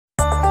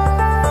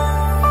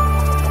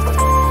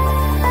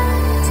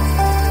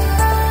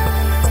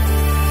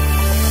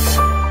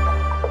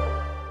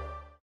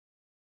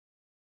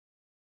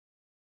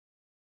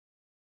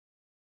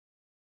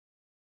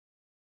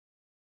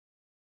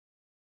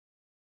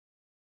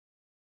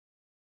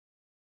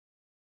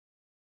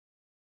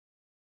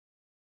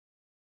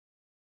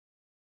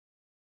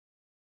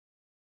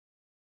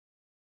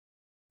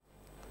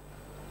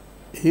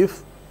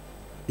if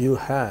you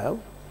have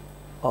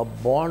a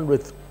bond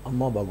with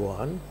Amma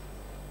Bhagavan,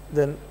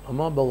 then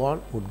Amma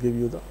Bhagavan would give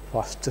you the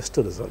fastest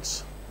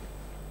results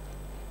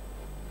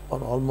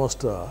on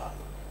almost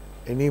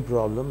any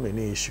problem,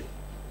 any issue.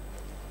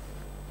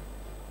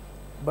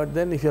 But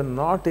then if you are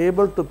not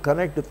able to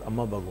connect with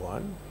Amma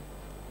Bhagavan,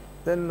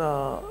 then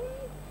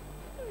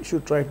you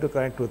should try to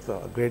connect with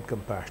a great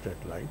compassionate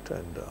light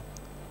and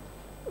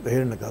the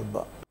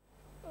Hiranyagarbar.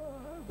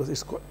 Because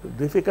it's quite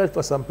difficult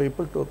for some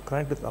people to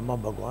connect with Amma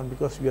Bhagavan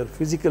because we are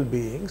physical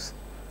beings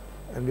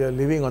and we are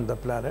living on the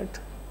planet.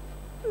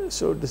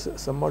 So it is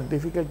somewhat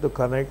difficult to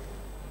connect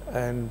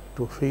and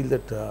to feel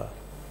that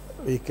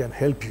we can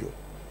help you.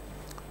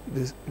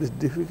 It is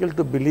difficult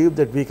to believe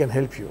that we can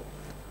help you.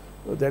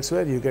 So that's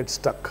where you get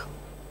stuck.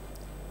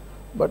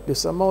 But if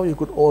somehow you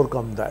could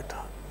overcome that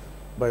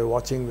by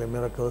watching the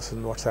miracles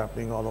and what's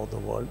happening all over the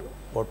world,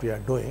 what we are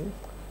doing,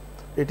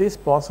 it is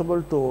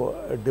possible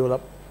to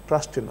develop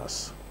trust in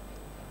us.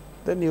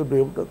 Then you'll be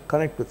able to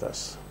connect with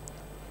us.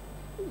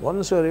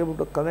 Once you are able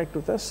to connect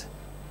with us,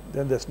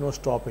 then there's no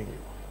stopping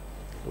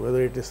you.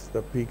 Whether it is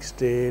the peak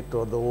state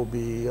or the OB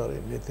or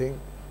anything,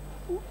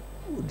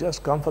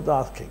 just come for the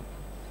asking.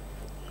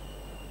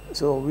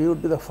 So we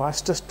would be the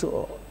fastest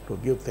to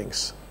give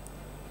things.